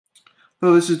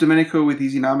Hello, this is Domenico with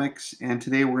Easynomics, and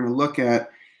today we're going to look at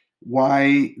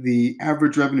why the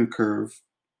average revenue curve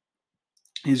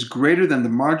is greater than the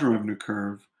marginal revenue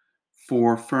curve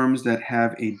for firms that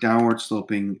have a downward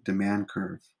sloping demand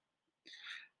curve.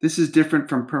 This is different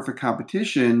from perfect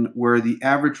competition, where the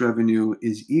average revenue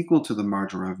is equal to the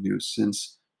marginal revenue.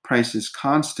 Since price is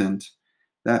constant,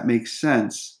 that makes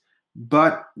sense.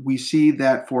 But we see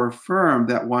that for a firm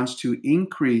that wants to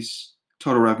increase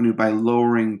total revenue by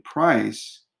lowering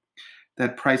price,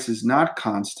 that price is not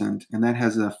constant, and that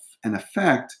has an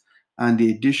effect on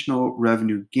the additional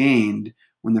revenue gained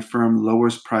when the firm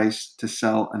lowers price to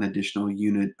sell an additional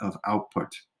unit of output.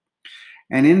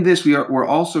 And in this, we're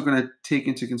also going to take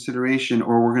into consideration,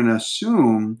 or we're going to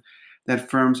assume, that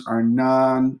firms are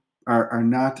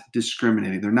not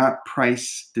discriminating. They're not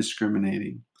price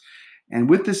discriminating. And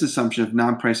with this assumption of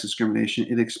non-price discrimination,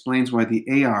 it explains why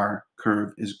the AR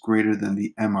curve is greater than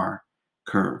the MR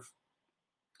curve.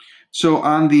 So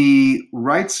on the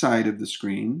right side of the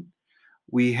screen,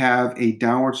 we have a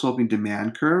downward sloping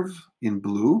demand curve in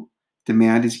blue.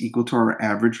 Demand is equal to our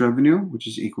average revenue, which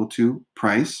is equal to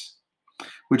price,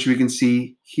 which we can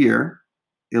see here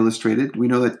illustrated. We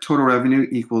know that total revenue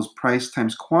equals price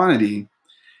times quantity,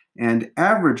 and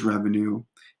average revenue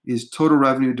is total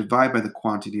revenue divided by the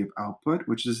quantity of output,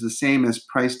 which is the same as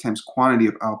price times quantity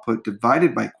of output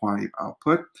divided by quantity of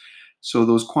output. So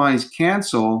those quantities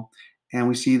cancel, and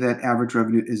we see that average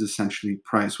revenue is essentially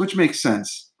price, which makes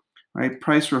sense, right?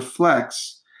 Price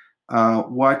reflects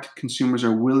what consumers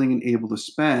are willing and able to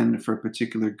spend for a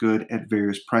particular good at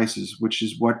various prices, which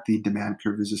is what the demand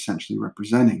curve is essentially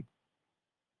representing.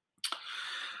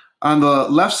 On the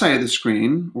left side of the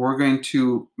screen, we're going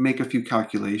to make a few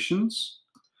calculations.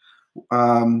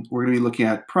 We're going to be looking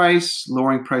at price,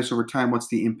 lowering price over time, what's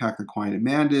the impact on quantity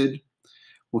demanded.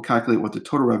 We'll calculate what the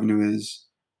total revenue is,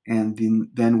 and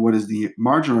then what is the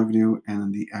marginal revenue and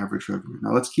then the average revenue.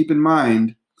 Now let's keep in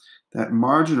mind that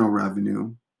marginal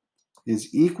revenue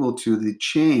is equal to the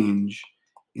change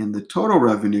in the total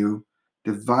revenue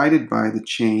divided by the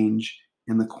change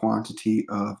in the quantity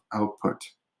of output.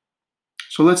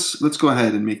 So let's go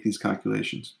ahead and make these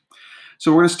calculations.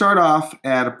 So we're going to start off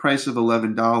at a price of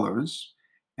 $11,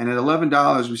 and at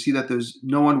 $11 we see that there's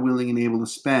no one willing and able to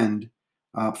spend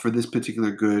for this particular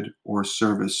good or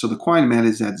service. So the quantity demand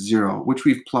is at 0, which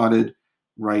we've plotted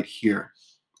right here.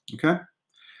 Okay.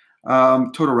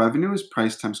 Total revenue is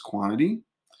price times quantity.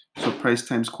 So price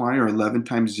times quantity, or 11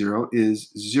 times 0,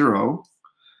 is 0.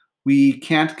 We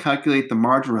can't calculate the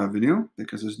marginal revenue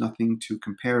because there's nothing to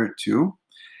compare it to.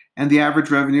 And the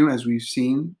average revenue, as we've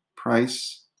seen,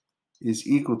 price is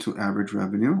equal to average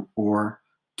revenue, or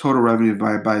total revenue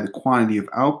divided by the quantity of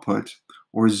output,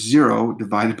 or 0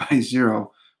 divided by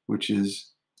 0, which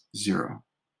is 0.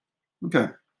 Okay.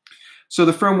 So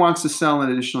the firm wants to sell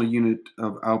an additional unit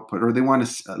of output, or they want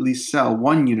to at least sell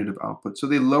one unit of output. So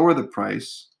they lower the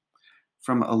price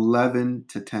from $11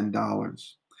 to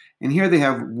 $10. And here they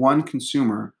have one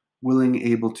consumer willing,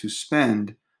 able to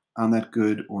spend on that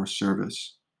good or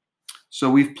service. So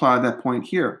we've plotted that point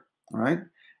here, all right?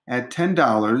 At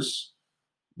 $10,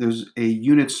 there's a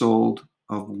unit sold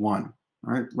of 1,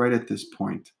 all right at this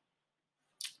point.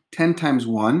 10 times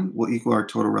 1 will equal our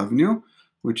total revenue,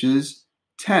 which is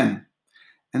 10.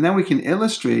 And then we can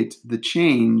illustrate the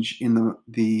change in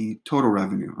the total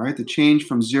revenue, right? The change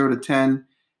from 0 to 10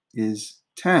 is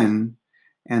 10,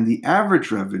 and the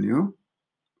average revenue,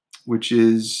 which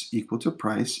is equal to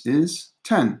price, is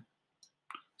 10.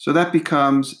 So that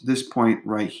becomes this point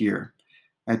right here.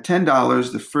 At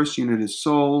 $10, the first unit is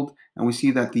sold, and we see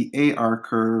that the AR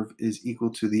curve is equal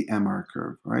to the MR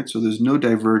curve, right? So there's no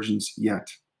divergence yet.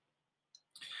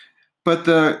 But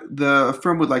the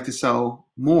firm would like to sell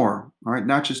more, all right,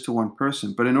 not just to one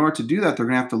person. But in order to do that, they're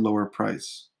going to have to lower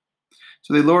price.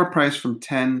 So they lower price from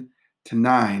 10 to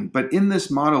 9. But in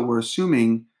this model, we're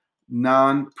assuming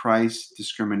non-price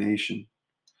discrimination.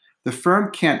 The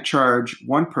firm can't charge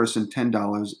one person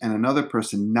 $10 and another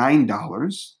person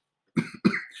 $9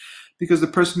 because the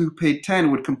person who paid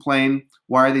 10 would complain,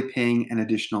 why are they paying an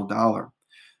additional dollar?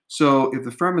 So if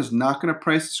the firm is not going to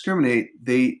price discriminate,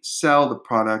 they sell the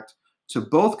product to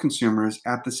both consumers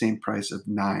at the same price of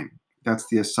 9. That's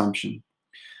the assumption.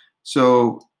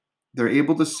 So they're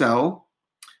able to sell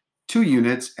 2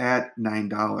 units at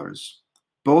 $9.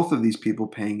 Both of these people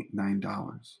paying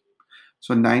 $9.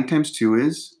 So 9 times 2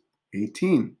 is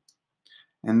 18.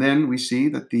 And then we see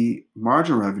that the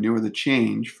marginal revenue, or the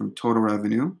change from total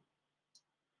revenue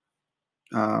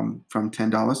from $10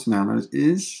 to $9,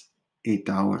 is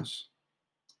 $8.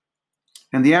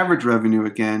 And the average revenue,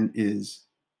 again, is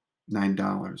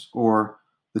 $9, or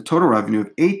the total revenue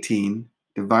of 18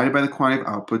 divided by the quantity of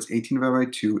outputs, 18 divided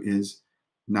by 2 is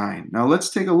 9. Now let's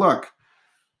take a look.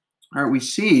 All right, we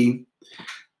see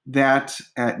that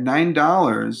at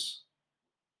 $9,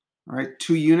 all right,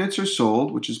 2 units are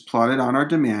sold, which is plotted on our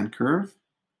demand curve,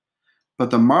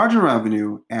 but the marginal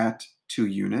revenue at 2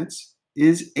 units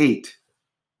is 8.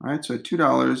 All right, so at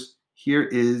 $2, here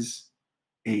is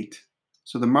 8.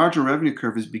 So the marginal revenue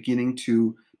curve is beginning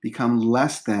to become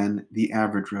less than the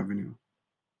average revenue.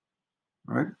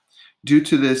 All right, due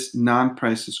to this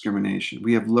non-price discrimination,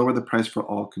 we have lowered the price for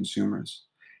all consumers.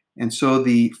 And so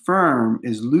the firm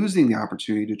is losing the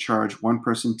opportunity to charge one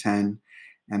person $10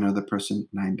 and another person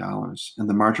 $9. And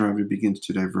the marginal revenue begins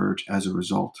to diverge as a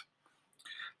result.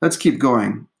 Let's keep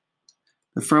going.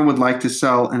 The firm would like to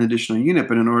sell an additional unit,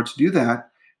 but in order to do that,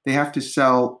 they have to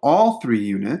sell all 3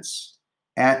 units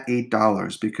at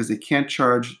 $8 because they can't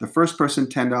charge the first person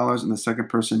 $10 and the second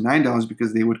person $9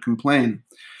 because they would complain.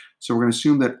 So we're going to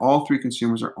assume that all 3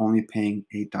 consumers are only paying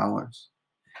 $8.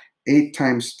 8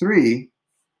 times 3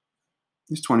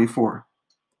 is 24.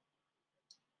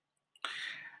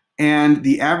 And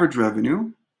the average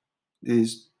revenue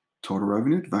is total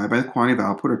revenue divided by the quantity of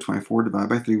output, or 24 divided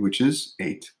by 3, which is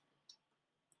 8.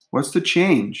 What's the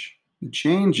change? The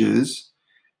change is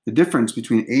the difference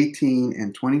between 18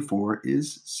 and 24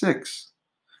 is 6.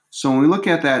 So when we look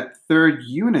at that third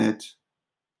unit,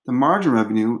 the marginal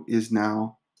revenue is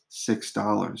now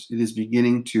 $6. It is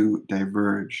beginning to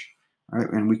diverge. All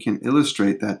right, and we can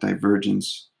illustrate that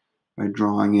divergence by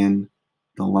drawing in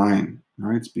the line. All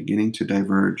right, it's beginning to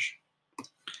diverge.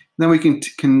 Then we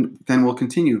we'll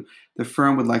continue. The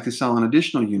firm would like to sell an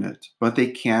additional unit, but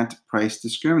they can't price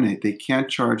discriminate. They can't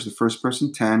charge the first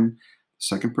person 10, the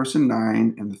second person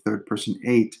 9, and the third person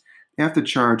 8. They have to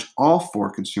charge all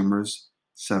 4 consumers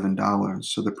 $7.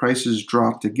 So the price is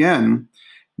dropped again.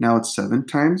 Now it's 7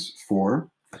 times 4,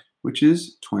 which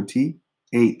is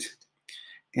 28.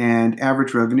 And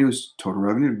average revenue is total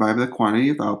revenue divided by the quantity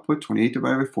of output, 28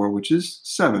 divided by 4, which is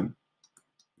 7.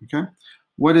 Okay.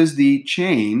 What is the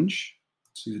change?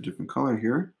 Let's use a different color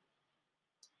here.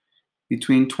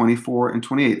 Between 24 and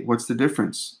 28, what's the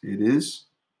difference? It is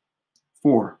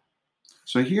 4.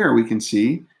 So here we can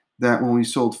see that when we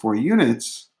sold 4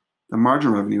 units, the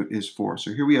marginal revenue is 4.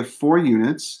 So here we have 4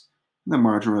 units, and the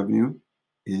marginal revenue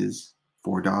is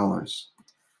 $4.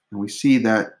 And we see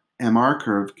that MR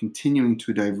curve continuing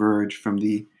to diverge from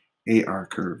the AR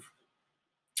curve.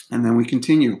 And then we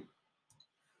continue.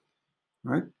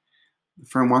 Right? The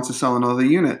firm wants to sell another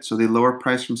unit, so they lower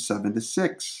price from 7 to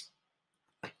 6.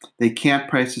 They can't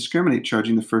price discriminate,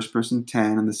 charging the first person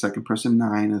 10 and the second person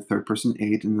 9 and the third person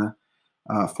 8 and the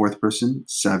fourth person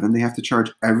 7. They have to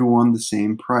charge everyone the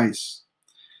same price.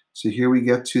 So here we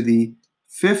get to the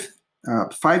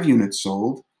 5 units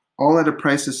sold, all at a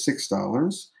price of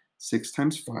 $6. 6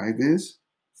 times 5 is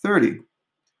 30.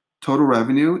 Total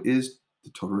revenue is the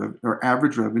total or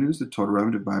average revenue is the total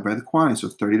revenue divided by the quantity. So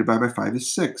 30 divided by 5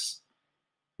 is 6.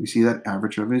 We see that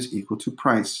average revenue is equal to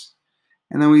price.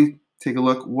 And then we take a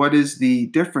look, what is the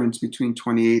difference between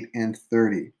 28 and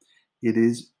 30? It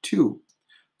is 2.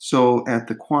 So at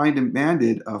the quantity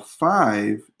demanded of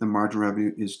 5, the marginal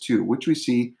revenue is 2, which we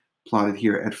see plotted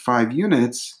here. At 5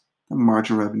 units, the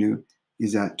marginal revenue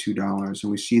is at $2.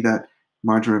 And we see that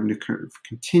marginal revenue curve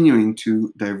continuing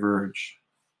to diverge.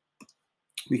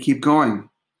 We keep going.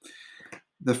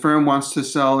 The firm wants to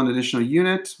sell an additional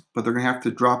unit, but they're going to have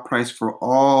to drop price for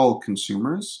all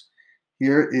consumers.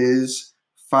 Here is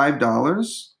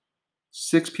 $5,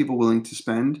 6 people willing to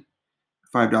spend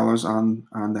 $5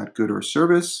 on that good or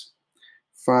service.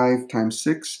 5 times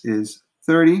 6 is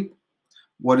 30.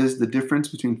 What is the difference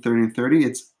between 30 and 30?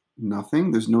 It's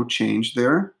nothing. There's no change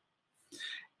there.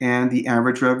 And the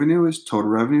average revenue is total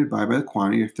revenue divided by the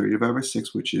quantity of 30 divided by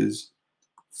 6, which is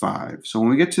 5. So when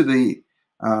we get to the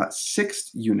 6th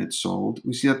unit sold,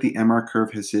 we see that the MR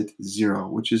curve has hit 0,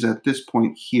 which is at this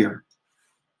point here.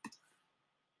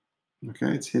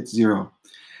 Okay, it's hit 0.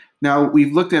 Now,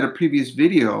 we've looked at a previous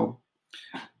video.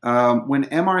 When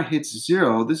MR hits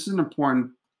 0, this is an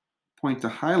important point to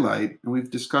highlight, and we've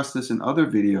discussed this in other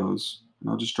videos, and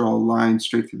I'll just draw a line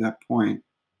straight through that point.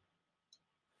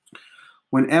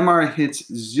 When MR hits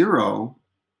 0,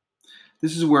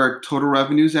 this is where total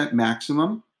revenue is at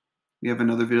maximum. We have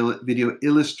another video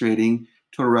illustrating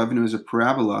total revenue as a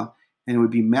parabola, and it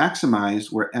would be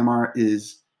maximized where MR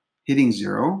is hitting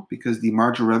 0 because the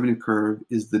marginal revenue curve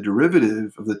is the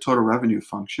derivative of the total revenue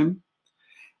function.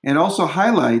 And it also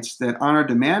highlights that on our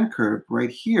demand curve right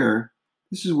here,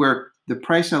 this is where the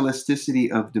price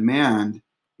elasticity of demand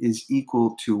is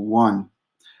equal to 1.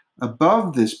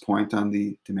 Above this point on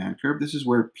the demand curve, this is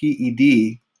where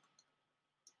PED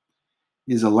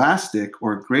is elastic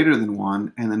or greater than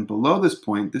 1, and then below this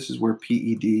point, this is where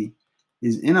PED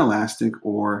is inelastic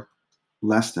or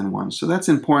less than 1. So that's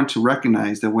important to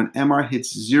recognize that when MR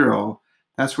hits 0,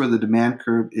 that's where the demand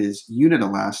curve is unit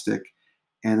elastic,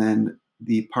 and then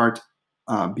the part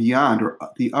beyond, or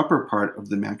the upper part of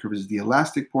the demand curve, is the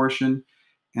elastic portion,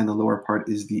 and the lower part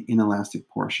is the inelastic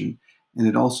portion. And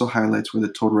it also highlights where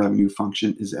the total revenue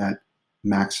function is at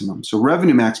maximum. So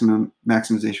revenue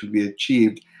maximization would be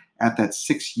achieved at that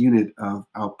 6th unit of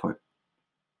output.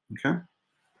 Okay?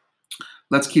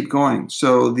 Let's keep going.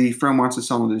 So the firm wants to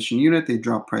sell an additional unit. They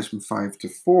drop price from 5 to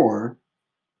 4.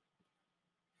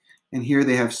 And here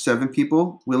they have 7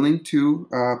 people willing to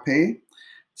pay.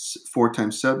 4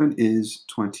 times 7 is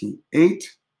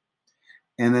 28.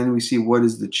 And then we see what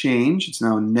is the change. It's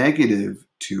now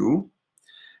 -2.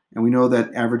 And we know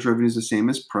that average revenue is the same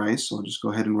as price. So I'll just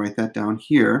go ahead and write that down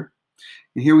here.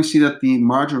 And here we see that the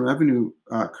marginal revenue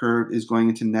curve is going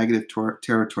into negative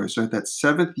territory. So at that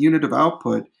 7th unit of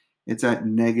output, it's at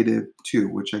 -2,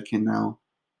 which I can now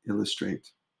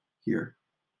illustrate here.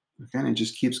 Okay, and it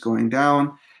just keeps going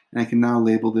down. And I can now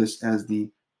label this as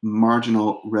the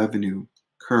marginal revenue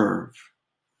curve.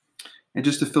 And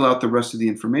just to fill out the rest of the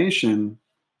information,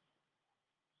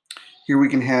 here we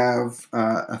can have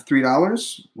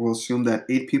 $3. We'll assume that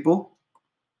 8 people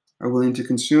are willing to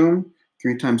consume.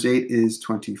 3 times 8 is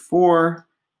 24.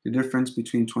 The difference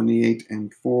between 28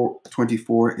 and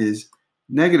 24 is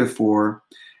 -4.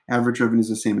 Average revenue is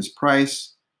the same as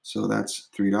price, so that's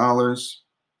 $3.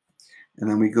 And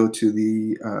then we go to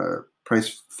the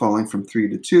price falling from 3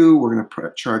 to 2. We're going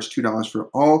to charge $2 for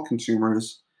all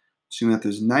consumers. Assuming that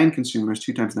there's 9 consumers,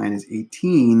 2 times 9 is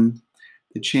 18.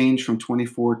 The change from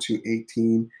 24 to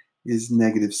 18 is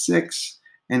 -6.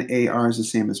 And AR is the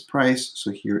same as price,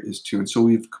 so here is 2. And so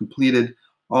we've completed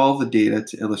all the data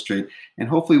to illustrate. And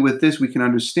hopefully with this, we can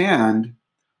understand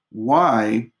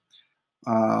why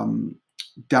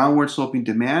downward sloping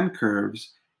demand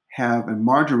curves have a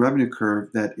marginal revenue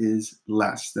curve that is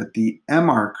less, that the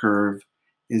MR curve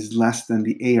is less than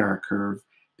the AR curve,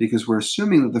 because we're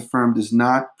assuming that the firm does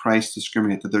not price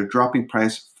discriminate, that they're dropping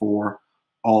price for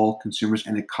all consumers,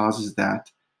 and it causes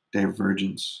that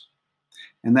divergence.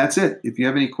 And that's it. If you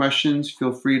have any questions,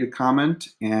 feel free to comment,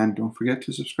 and don't forget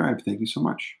to subscribe. Thank you so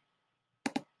much.